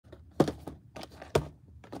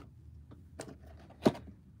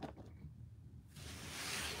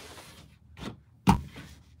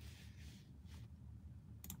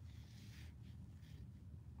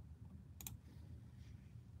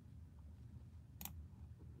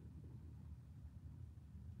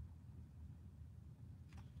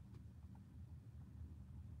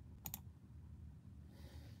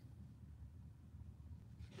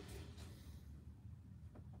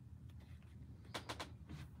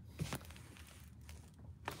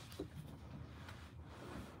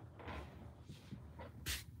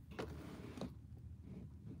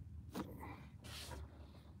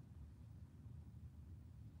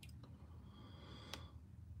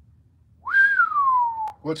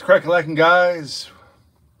What's cracking, guys?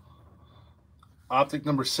 Optic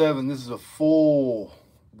number 7. This is a full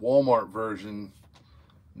Walmart version.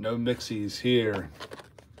 No mixies here.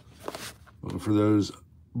 Looking for those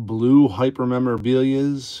blue hyper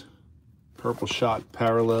memorabilias, purple shot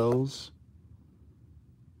parallels.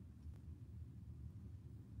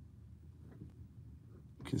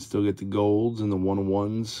 You can still get the golds and the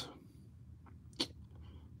 1-1s.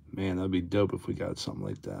 Man, that'd be dope if we got something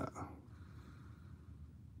like that.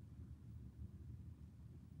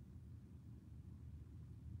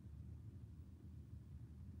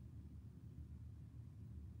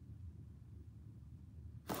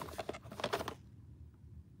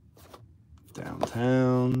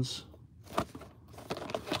 Downtowns.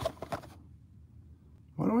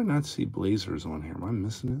 Why do I not see Blazers on here? Am I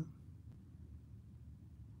missing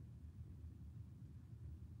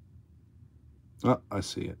it? Oh, I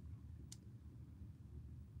see it.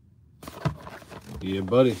 Yeah,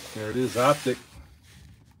 buddy. There it is, Optic.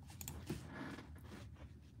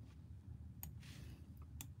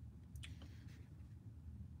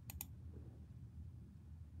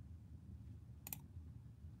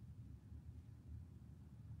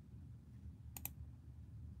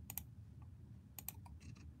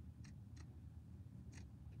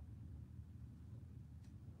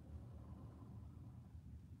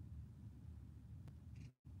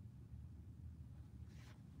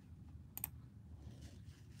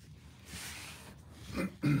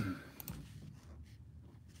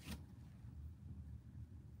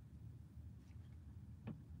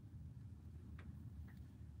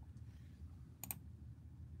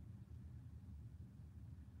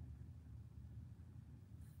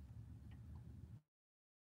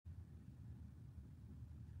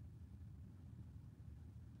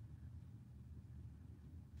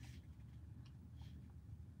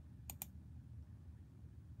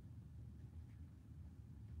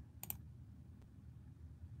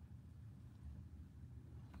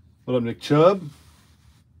 What up, Nick Chubb?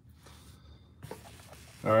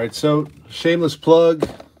 All right, so shameless plug.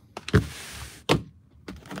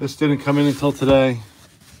 This didn't come in until today.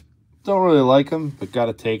 Don't really like them, but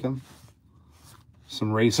gotta take them.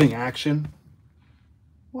 Some racing action.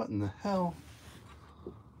 What in the hell?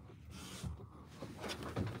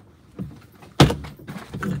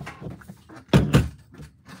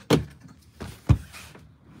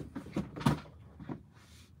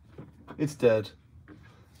 It's dead.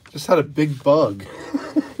 Just had a big bug.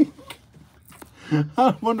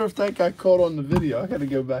 I wonder if that got caught on the video. I gotta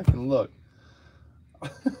go back and look.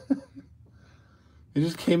 It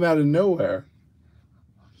just came out of nowhere.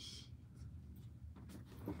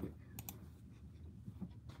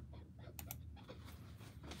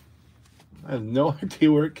 I have no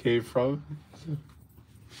idea where it came from.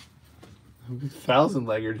 A thousand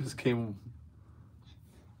legger just came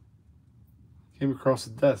across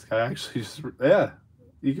the desk. I actually just, yeah,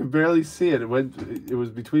 you can barely see it. It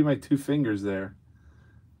was between my two fingers there.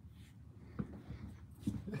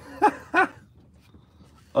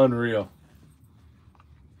 Unreal.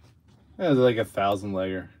 It was like a 1,000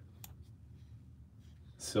 legger.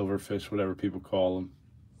 Silverfish, whatever people call them.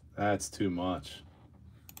 That's too much.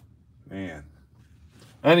 Man.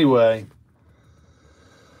 Anyway.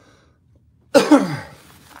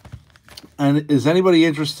 And is anybody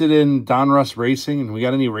interested in Donruss Racing? And we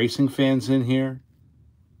got any racing fans in here?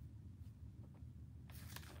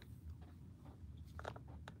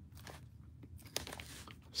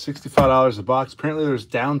 $65 a box. Apparently there's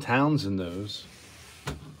downtowns in those.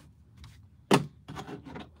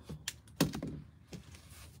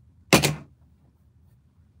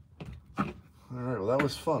 All right, well, that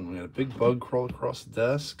was fun. We had a big bug crawl across the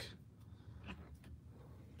desk.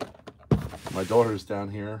 My daughter's down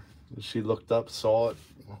here. She looked up, saw it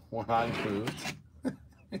when I moved.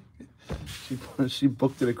 She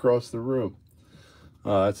booked it across the room.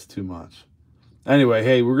 That's too much. Anyway,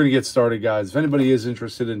 hey, we're going to get started, guys. If anybody is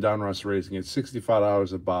interested in Donruss Racing, it's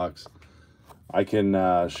 $65 a box. I can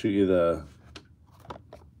shoot you the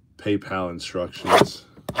PayPal instructions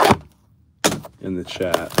in the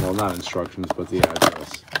chat. Well, not instructions, but the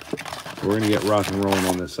address. We're going to get rock and rolling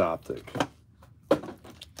on this Optic.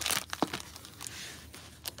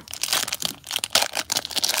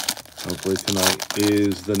 Hopefully tonight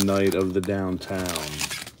is the night of the downtown.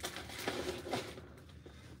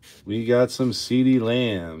 We got some CeeDee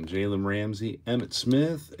Lamb, Jalen Ramsey, Emmitt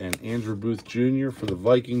Smith, and Andrew Booth Jr. for the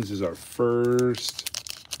Vikings is our first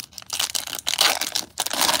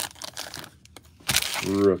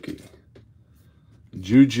rookie.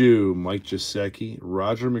 Juju, Mike Gesicki,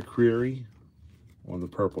 Roger McCreary on the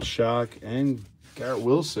Purple Shock, and Garrett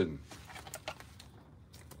Wilson.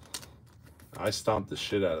 I stomped the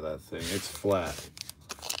shit out of that thing. It's flat.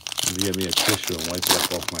 You give me a tissue and wipe it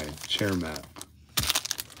up off my chair mat.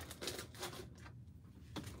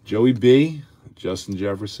 Joey B, Justin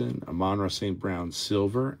Jefferson, Amon-Ra St. Brown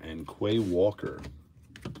silver, and Quay Walker.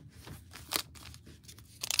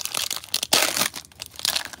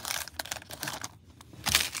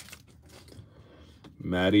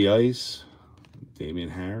 Matty Ice, Damian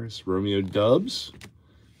Harris, Romeo Dubs,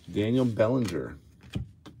 Daniel Bellinger.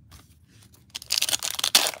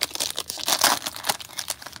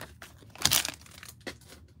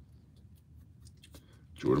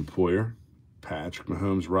 Jordan Poyer, Patrick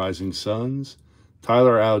Mahomes Rising Suns,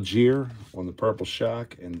 Tyler Algier on the Purple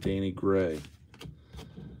Shock, and Danny Gray.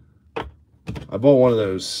 I bought one of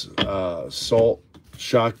those salt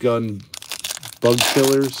shotgun bug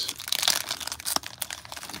killers.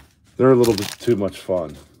 They're a little bit too much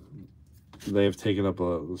fun. They have taken up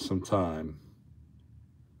some time.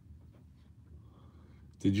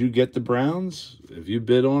 Did you get the Browns? If you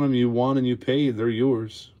bid on them, you won and you paid. They're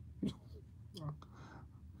yours.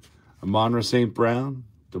 Amon-Ra St. Brown,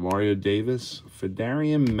 Demario Davis,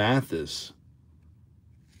 Fedarian Mathis,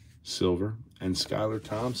 silver, and Skylar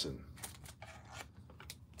Thompson.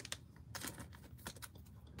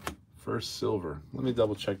 First silver. Let me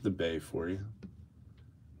double check the bay for you.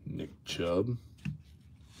 Nick Chubb.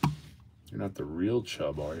 You're not the real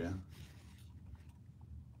Chubb, are you?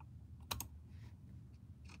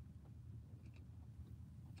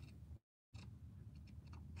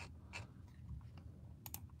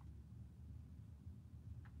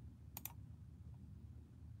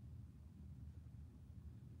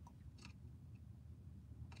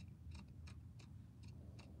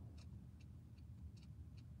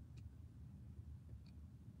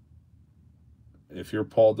 If you're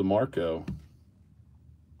Paul DeMarco,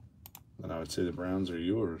 then I would say the Browns are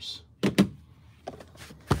yours.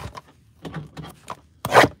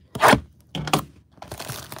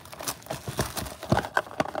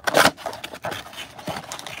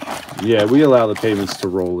 Yeah, we allow the payments to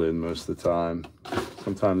roll in most of the time.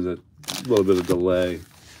 Sometimes a little bit of delay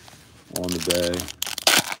on the bay.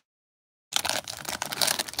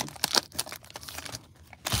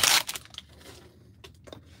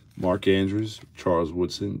 Mark Andrews, Charles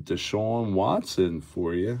Woodson, Deshaun Watson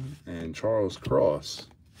for you, and Charles Cross.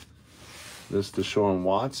 This Deshaun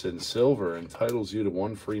Watson silver entitles you to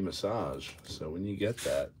 1 free massage. So when you get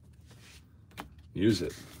that, use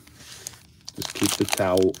it. Just keep the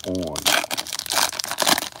towel on.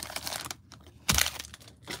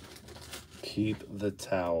 Keep the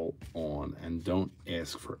towel on and don't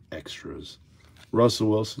ask for extras. Russell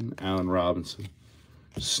Wilson, Allen Robinson,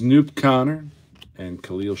 Snoop Connor, and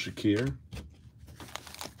Khalil Shakir.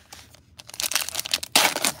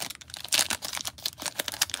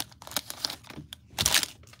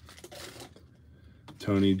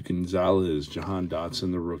 Tony Gonzalez, Jahan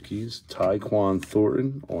Dotson, the rookies. Tyquan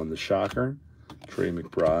Thornton on the Shocker. Trey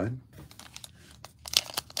McBride.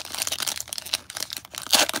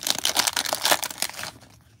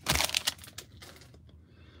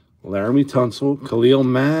 Laramie Tunsil, Khalil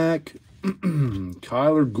Mack,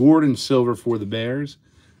 Kyler Gordon silver for the Bears,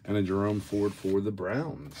 and a Jerome Ford for the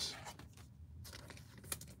Browns.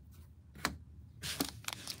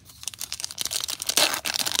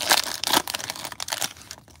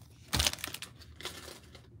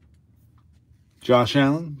 Josh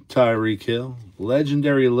Allen, Tyreek Hill,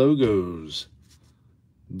 legendary logos,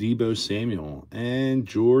 Deebo Samuel, and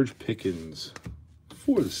George Pickens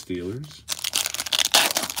for the Steelers.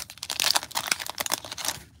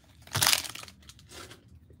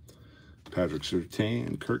 Patrick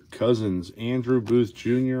Surtain, Kirk Cousins, Andrew Booth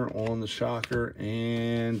Jr. on the Shocker,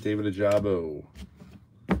 and David Ajabo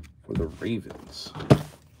for the Ravens.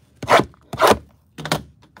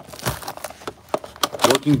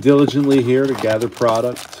 Working diligently here to gather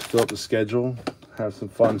product, fill up the schedule, have some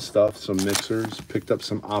fun stuff, some mixers. Picked up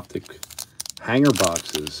some Optic hanger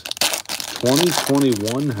boxes,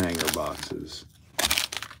 2021 hanger boxes.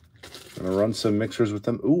 Gonna run some mixers with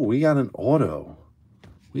them. Ooh, we got an auto.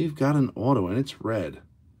 We've got an auto, and it's red.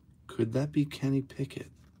 Could that be Kenny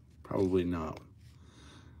Pickett? Probably not.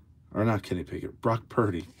 Or not Kenny Pickett. Brock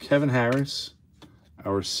Purdy. Kevin Harris.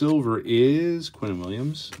 Our silver is Quinn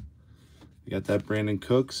Williams. We got that Brandon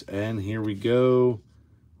Cooks. And here we go.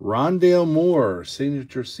 Rondale Moore.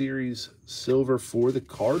 Signature Series silver for the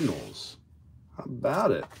Cardinals. How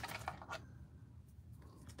about it?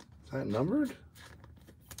 Is that numbered?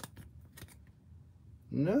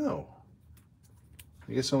 No.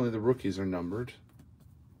 I guess only the rookies are numbered.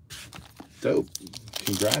 Dope.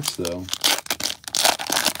 Congrats, though.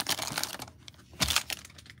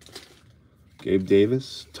 Gabe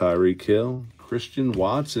Davis, Tyreek Hill, Christian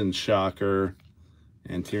Watson, shocker,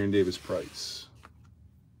 and Tyrion Davis-Price.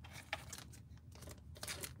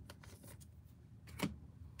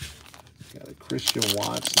 Got a Christian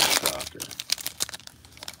Watson shocker.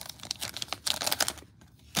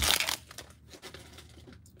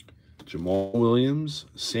 Jamal Williams,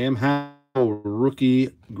 Sam Howell,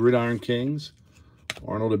 rookie Gridiron Kings,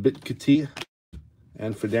 Arnold Abitkati,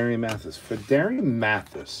 and Fedarian Mathis. Fedarian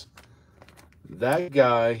Mathis, that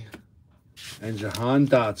guy and Jahan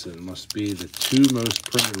Dotson must be the two most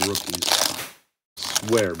printed rookies. I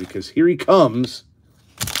swear, because here he comes.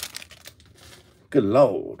 Good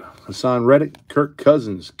Lord. Hassan Reddick, Kirk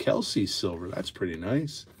Cousins, Kelsey Silver. That's pretty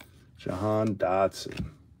nice. Jahan Dotson.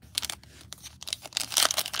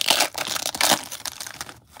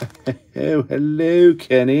 Oh, hello,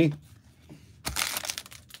 Kenny.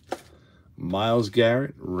 Myles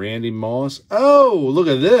Garrett, Randy Moss. Oh, look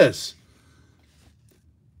at this.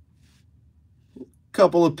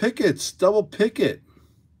 Couple of Pickets, double Pickett.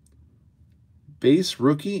 Base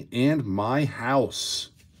rookie and my house.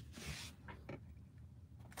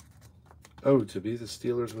 Oh, to be the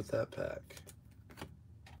Steelers with that pack.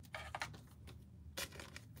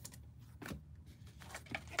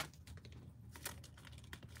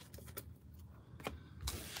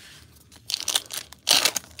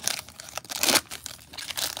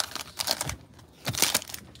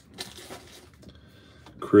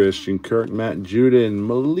 Christian Kirk, Matt Judon,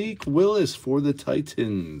 Malik Willis for the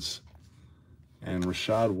Titans. And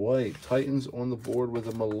Rashad White. Titans on the board with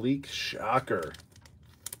a Malik shocker.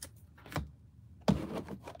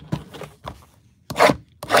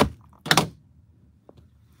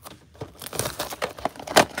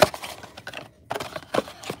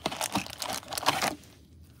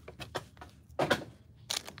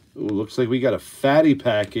 Ooh, looks like we got a fatty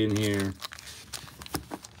pack in here.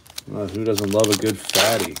 Who doesn't love a good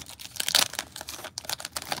fatty?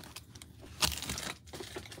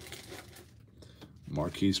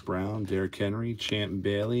 Marquise Brown, Derrick Henry, Champ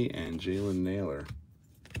Bailey, and Jalen Naylor.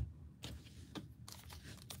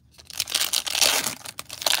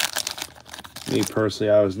 Me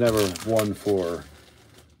personally, I was never one for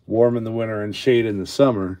warm in the winter and shade in the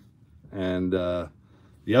summer. And the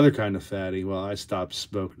other kind of fatty, well, I stopped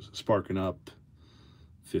sparking up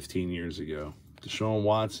 15 years ago. Deshaun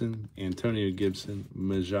Watson, Antonio Gibson,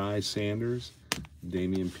 Majai Sanders,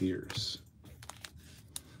 Damian Pierce.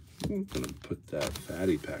 I'm going to put that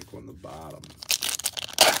fatty pack on the bottom.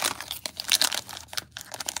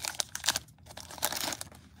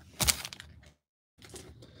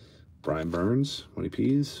 Brian Burns, 20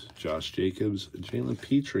 Ps, Josh Jacobs, Jalen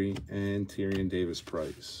Petrie, and Tyrion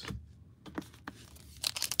Davis-Price.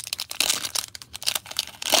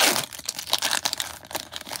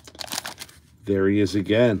 There he is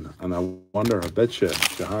again. And I wonder, I bet you,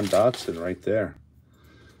 Jahan Dotson right there.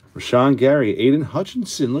 Rashawn Gary, Aiden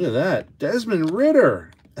Hutchinson, look at that. Desmond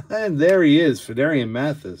Ridder. And there he is, Fedarian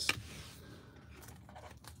Mathis.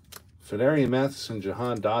 Fedarian Mathis and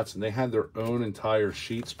Jahan Dotson, they had their own entire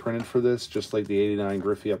sheets printed for this, just like the 89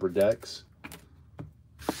 Griffey Upper Decks.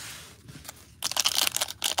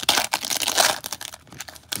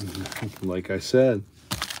 Like I said.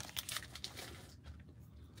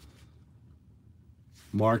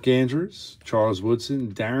 Mark Andrews, Charles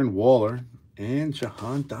Woodson, Darren Waller, and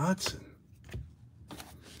Jahan Dotson.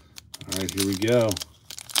 All right, here we go.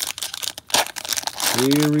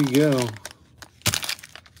 Here we go.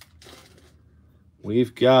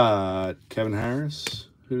 We've got Kevin Harris.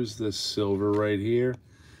 Who's this silver right here?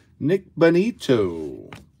 Nick Bonito,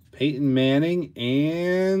 Peyton Manning,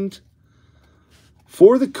 and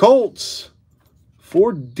for the Colts,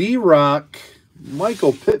 for D-Rock,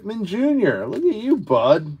 Michael Pittman Jr. Look at you,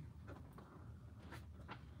 bud.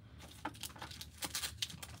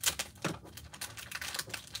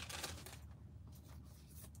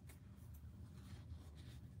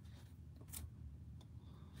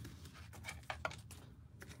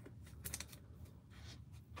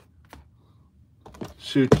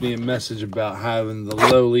 Shoots me a message about having the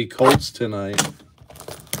lowly Colts tonight.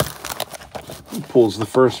 He pulls the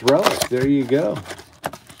first relic. There you go.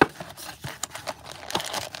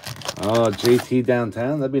 Oh, JT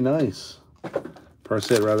downtown. That'd be nice.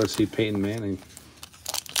 Personally, I'd rather see Peyton Manning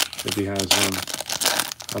if he has one.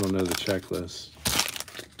 I don't know the checklist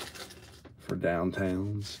for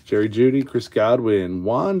downtowns. Jerry Jeudy, Chris Godwin,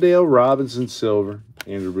 Wan'Dale Robinson Silver,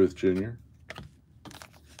 Andrew Booth Jr.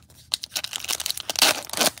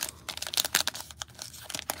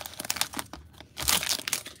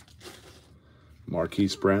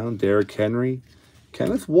 Marquise Brown, Derrick Henry,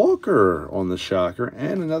 Kenneth Walker on the shocker,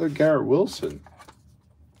 and another Garrett Wilson.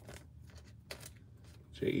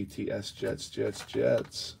 Jets,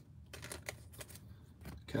 Jets.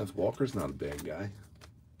 Kenneth Walker's not a bad guy.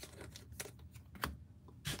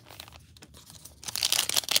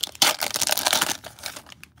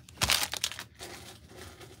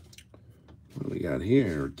 What do we got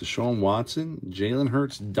here? Deshaun Watson, Jalen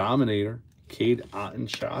Hurts, Dominator, Cade Otton,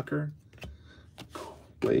 Shocker,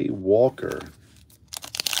 Quay Walker.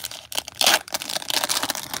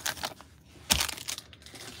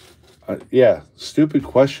 Yeah, stupid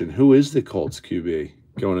question. Who is the Colts QB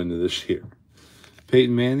going into this year?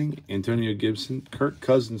 Peyton Manning, Antonio Gibson, Kirk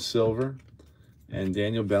Cousins Silver, and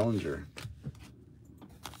Daniel Bellinger.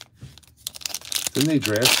 Didn't they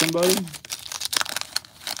draft somebody?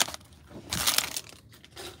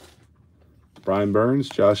 Brian Burns,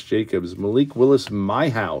 Josh Jacobs, Malik Willis, My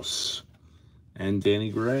House, and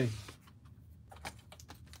Danny Gray.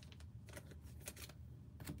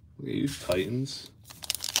 Look at you, Titans.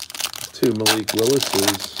 Two Malik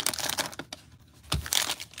Willis's.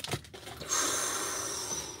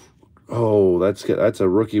 Oh, that's a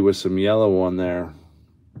rookie with some yellow on there.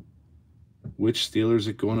 Which Steelers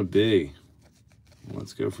it going to be?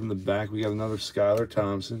 Let's go from the back. We got another Skylar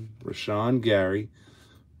Thompson, Rashawn Gary,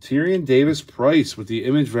 Tyrion Davis-Price with the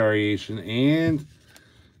image variation, and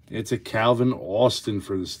it's a Calvin Austin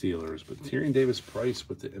for the Steelers. But Tyrion Davis-Price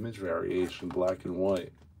with the image variation, black and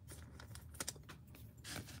white.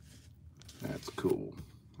 That's cool.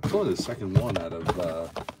 That's only the second one out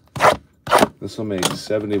of, this will make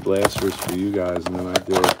 70 blasters for you guys, and then I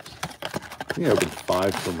think I opened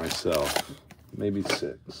 5 for myself, maybe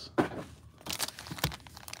 6.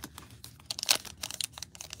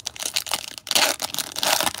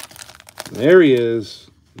 There he is.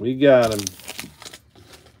 We got him.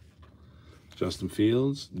 Justin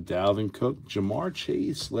Fields, Dalvin Cook, Jamar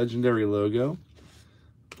Chase, legendary logo.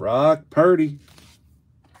 Brock Purdy.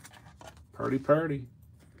 Purdy.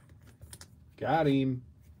 Got him.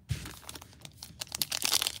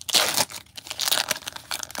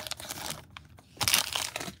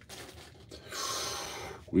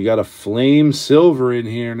 We got a flame silver in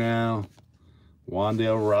here now.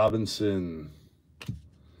 Wan'Dale Robinson.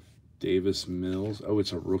 Davis Mills. Oh,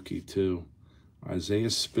 it's a rookie too. Isaiah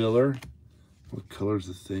Spiller. What color's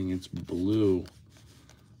the thing? It's blue.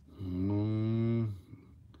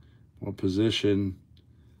 What position?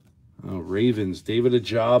 Oh, Ravens. David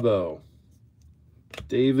Ajabo.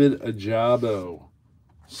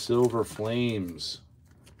 Silver Flames.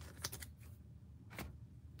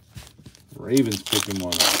 Ravens picking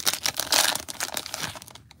one up.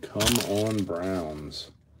 Come on, Browns.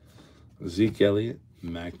 Zeke Elliott,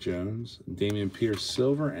 Mac Jones, Damian Pierce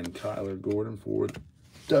Silver, and Kyler Gordon for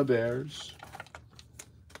the Bears.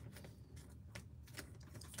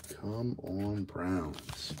 Come on,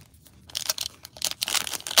 Browns.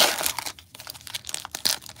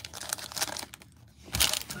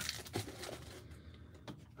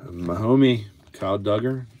 My homie, Kyle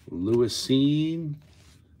Duggar, Lewis Seen,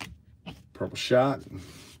 Purple Shot,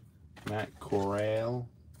 Matt Corral.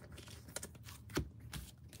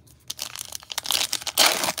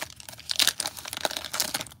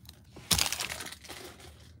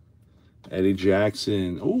 Eddie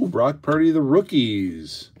Jackson. Oh, Brock Purdy, the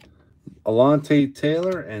rookies. Alante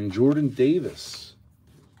Taylor and Jordan Davis.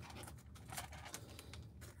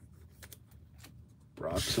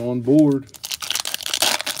 Brock's on board.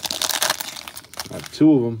 Got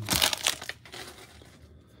 2 of them.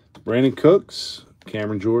 Brandon Cooks,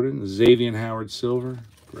 Cameron Jordan, Xavier Howard Silver,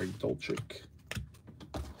 Greg Dulcich.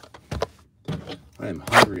 I am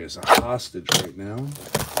hungry as a hostage right now.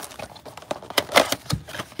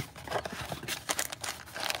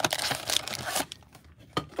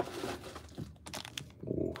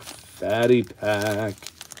 Oh, fatty pack.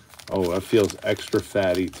 Oh, that feels extra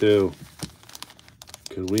fatty too.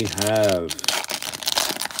 Could we have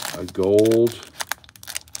a gold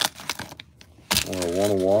or a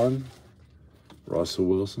 101? Russell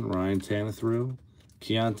Wilson, Ryan Tannehill,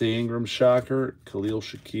 Keontae Ingram, Shocker, Khalil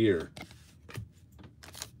Shakir.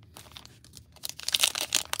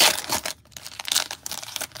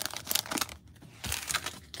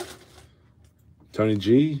 Tony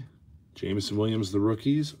G, Jameson Williams, the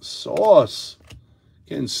rookies. Sauce.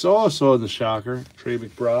 Getting sauce on the Shocker. Trey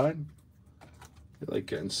McBride. You like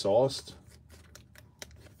getting sauced?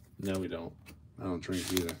 No, we don't. I don't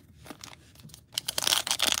drink either.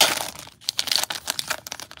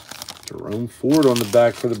 Jerome Ford on the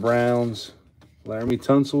back for the Browns. Laramie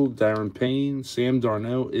Tunsil, Darren Payne, Sam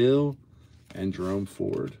Darnell, and Jerome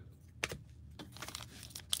Ford.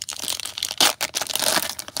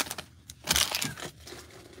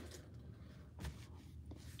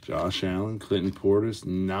 Josh Allen, Clinton Portis,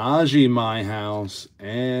 Najee Myhouse,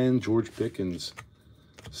 and George Pickens.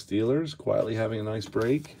 Steelers quietly having a nice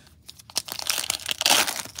break.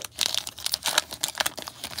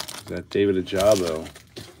 That David Ajabo.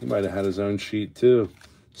 He might have had his own sheet too.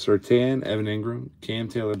 Surtain, Evan Ingram, Cam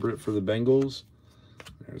Taylor-Britt for the Bengals.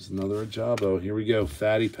 There's another Ajabo. Here we go.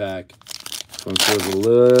 Fatty pack. This one feels a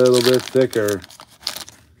little bit thicker.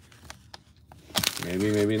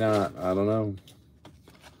 Maybe, maybe not. I don't know.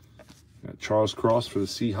 Got Charles Cross for the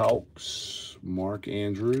Seahawks. Mark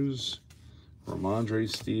Andrews. Ramondre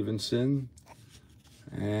Stevenson.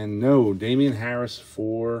 And no, Damian Harris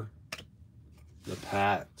for the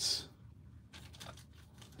Pats.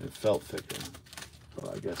 It felt thicker,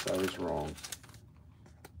 but I guess I was wrong.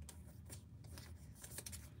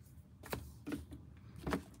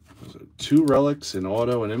 Those are 2 relics, an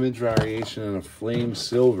auto, an image variation, and a flame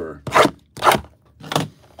silver.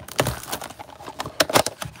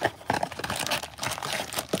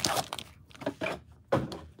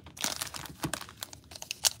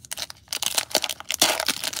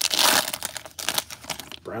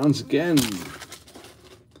 Browns again.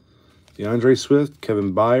 DeAndre Swift,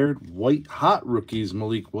 Kevin Byard, white hot rookies,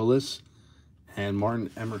 Malik Willis, and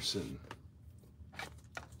Martin Emerson.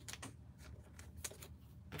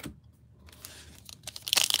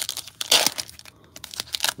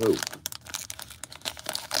 Whoa.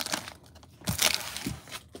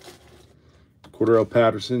 Cordell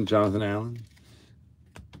Patterson, Jonathan Allen.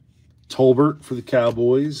 Tolbert for the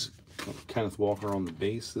Cowboys. Kenneth Walker on the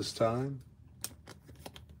base this time.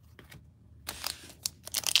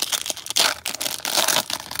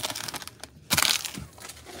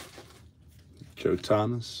 Joe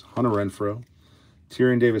Thomas, Hunter Renfrow,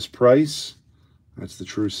 Tyrion Davis-Price, that's the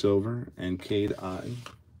true silver, and Cade Otton.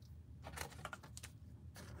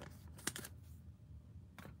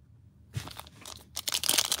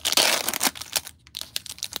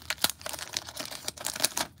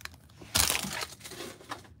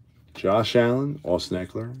 Josh Allen, Austin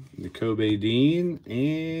Eckler, Nakobe Dean,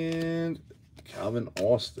 and Calvin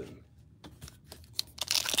Austin.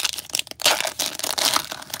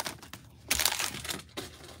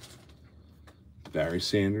 Barry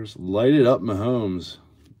Sanders, lighted up Mahomes.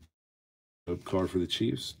 Hope card for the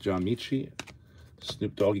Chiefs. John Michie,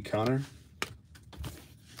 Snoop Doggy Connor.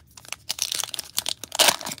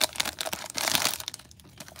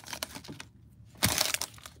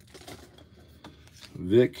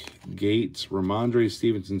 Vic Gates, Ramondre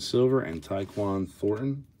Stevenson Silver, and Tyquan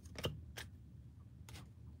Thornton.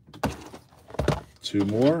 2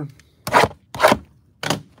 more.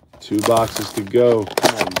 2 boxes to go.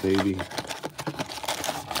 Come on, baby.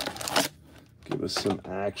 Give us some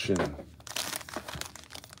action.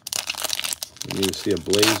 We need to see a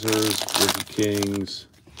Blazers, Rookie Kings,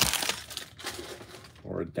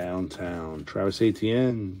 or a Downtown. Travis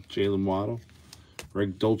Etienne, Jalen Waddle,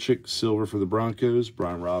 Greg Dulcich, silver for the Broncos,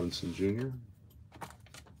 Brian Robinson Jr.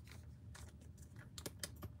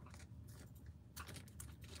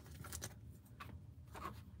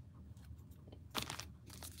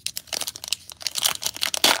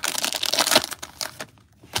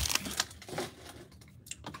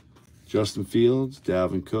 Justin Fields,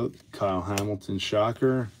 Dalvin Cook, Kyle Hamilton,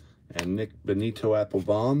 Shocker, and Nick Benito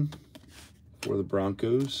Applebaum for the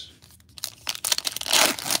Broncos.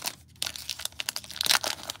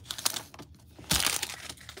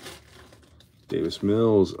 Davis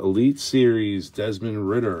Mills, Elite Series, Desmond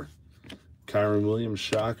Ridder, Kyron Williams,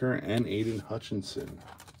 Shocker, and Aiden Hutchinson.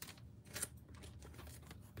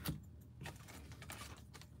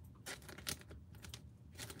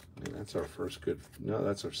 That's our first good. No,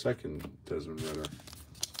 that's our second Desmond Ridder.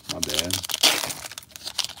 My bad.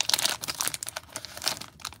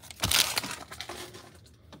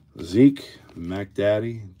 Zeke, Mac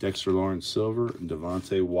Daddy, Dexter Lawrence Silver, and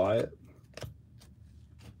Devontae Wyatt.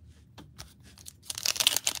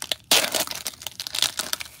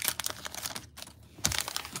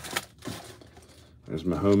 There's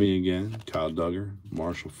Mahomie again, Kyle Duggar,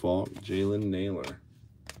 Marshall Faulk, Jalen Naylor.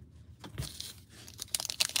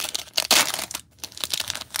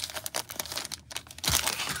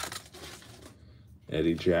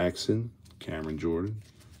 Eddie Jackson, Cameron Jordan,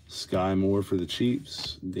 Sky Moore for the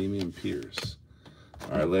Chiefs, Damian Pierce.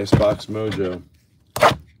 All right, last box mojo.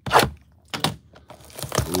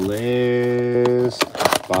 Last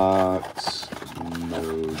box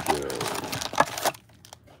mojo.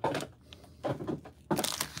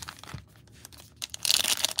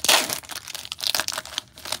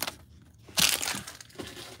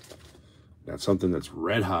 Got something that's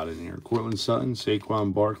red hot in here. Cortland Sutton,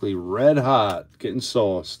 Saquon Barkley, red hot, getting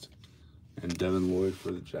sauced. And Devin Lloyd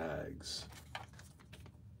for the Jags.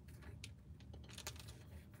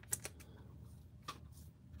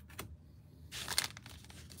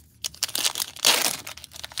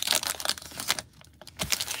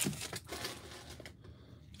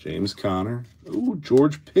 James Conner. Ooh,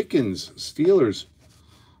 George Pickens, Steelers.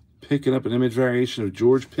 Picking up an image variation of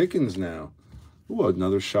George Pickens now. Ooh,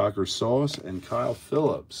 another Shocker Sauce and Kyle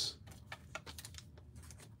Phillips.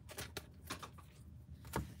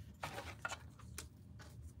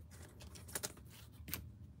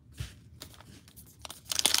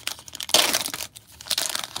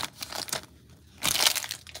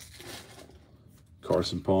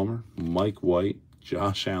 Carson Palmer, Mike White,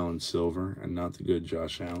 Josh Allen Silver, and not the good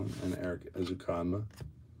Josh Allen, and Eric Ezukanma.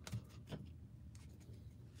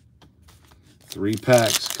 3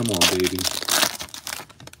 packs. Come on, baby.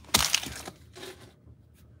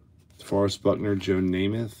 Forrest Buckner, Joe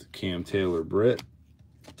Namath, Cam Taylor Britt,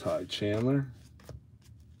 Ty Chandler.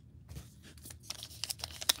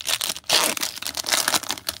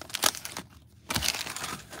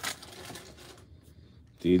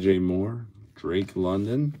 DJ Moore, Drake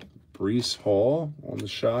London, Breece Hall on the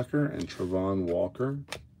Shocker, and Travon Walker.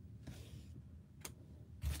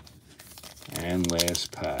 And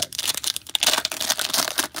last pack.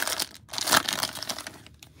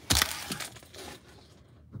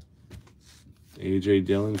 A.J.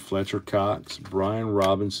 Dillon, Fletcher Cox, Brian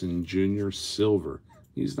Robinson Jr. Silver.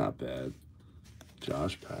 He's not bad.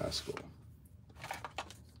 Josh Paschal.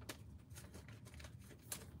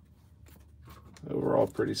 Overall,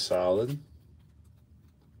 pretty solid.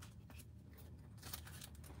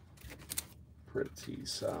 Pretty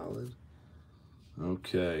solid.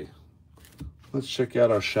 Okay. Let's check out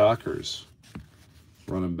our Shockers.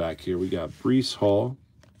 Running back here, we got Breece Hall,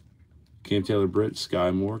 Cam Taylor Britt, Sky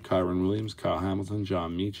Moore, Kyron Williams, Kyle Hamilton,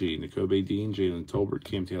 John Michie, N'Kobe Dean, Jalen Tolbert,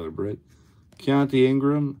 Cam Taylor Britt, Keontae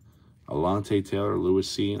Ingram, Alante Taylor, Lewis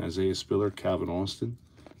Cine, Isaiah Spiller, Calvin Austin,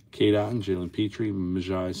 Kate Otten, Jalen Petrie,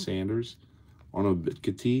 Majai Sanders, Arnold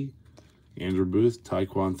Bitkati, Andrew Booth,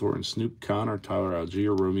 Tyquan Thornton, Snoop Connor, Tyler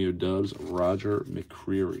Algier, Romeo Dubs, Roger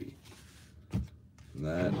McCreary.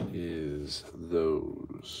 That is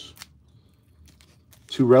those.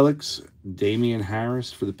 2 relics, Damian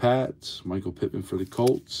Harris for the Pats, Michael Pittman for the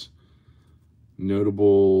Colts.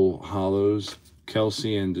 Notable hollows,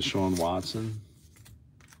 Kelsey and Deshaun Watson.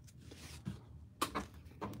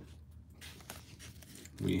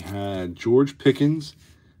 We had George Pickens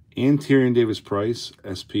and Tyrion Davis-Price,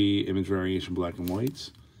 SP Image Variation Black and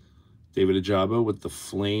Whites. David Ajabo with the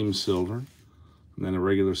Flame Silver. And then the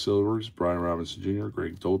regular silvers, Brian Robinson Jr.,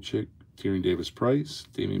 Greg Dolchik, Tyrion Davis-Price,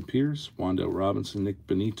 Damian Pierce, Wando Robinson, Nick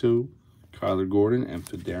Benito, Kyler Gordon, and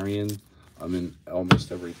Fedarian. I'm in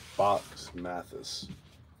almost every box, Mathis.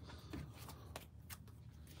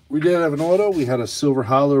 We did have an auto. We had a Silver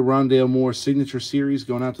Hollow Rondale Moore Signature Series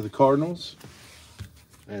going out to the Cardinals.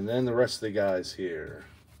 And then the rest of the guys here.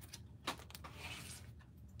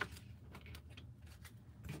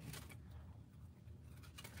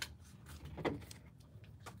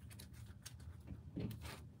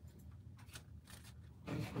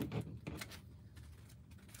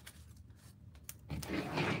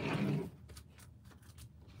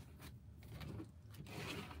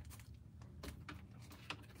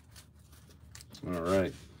 All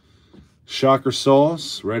right. Shocker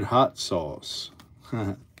Sauce, Red Hot Sauce.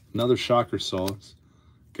 Another Shocker Sauce.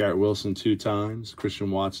 Garrett Wilson 2 times. Christian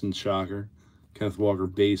Watson, Shocker. Kenneth Walker,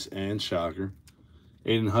 Base and Shocker.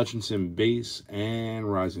 Aiden Hutchinson, Base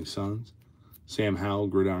and Rising Suns. Sam Howell,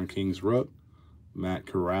 Gridiron Kings, Rook. Matt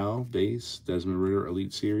Corral, Base. Desmond Ritter,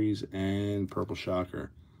 Elite Series and Purple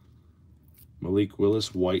Shocker. Malik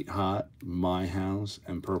Willis, White Hot, My House,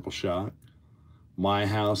 and Purple Shock. My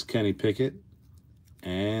House, Kenny Pickett.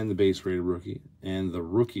 And the base rated rookie. And the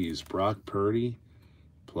rookies, Brock Purdy,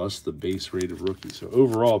 plus the base rated rookie. So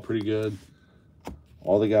overall, pretty good.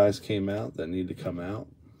 All the guys came out that need to come out.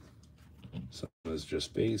 Some is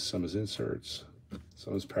just base, some is inserts,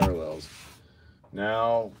 some is parallels.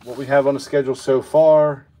 Now, what we have on the schedule so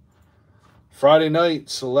far, Friday night,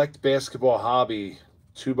 Select Basketball Hobby,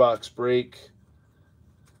 2-box break,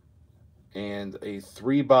 and a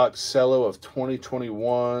 3-box cello of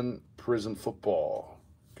 2021 Prism Football.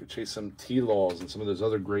 Go chase some T-Laws and some of those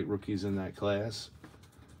other great rookies in that class.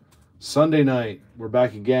 Sunday night, we're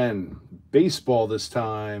back again. Baseball this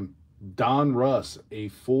time. Donruss, a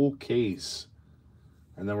full case.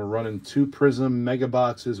 And then we're running 2 Prism mega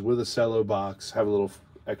boxes with a cello box. Have a little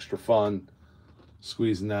extra fun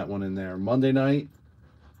squeezing that one in there. Monday night,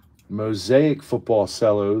 Mosaic Football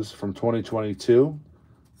cellos from 2022.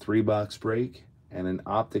 3-box break. And an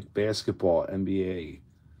Optic Basketball NBA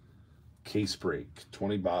case break,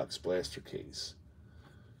 20-box blaster case.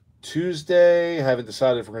 Tuesday, haven't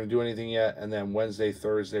decided if we're going to do anything yet. And then Wednesday,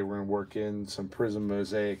 Thursday, we're going to work in some Prism,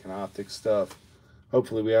 Mosaic, and Optic stuff.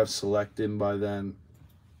 Hopefully we have Select in by then.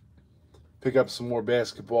 pick up some more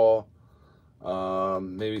basketball.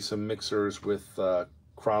 Maybe some mixers with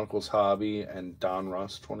Chronicles Hobby and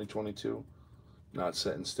Donruss 2022. Not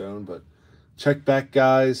set in stone, but check back,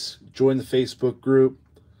 guys. Join the Facebook group,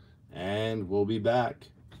 and we'll be back.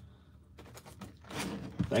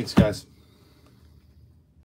 Thanks, guys.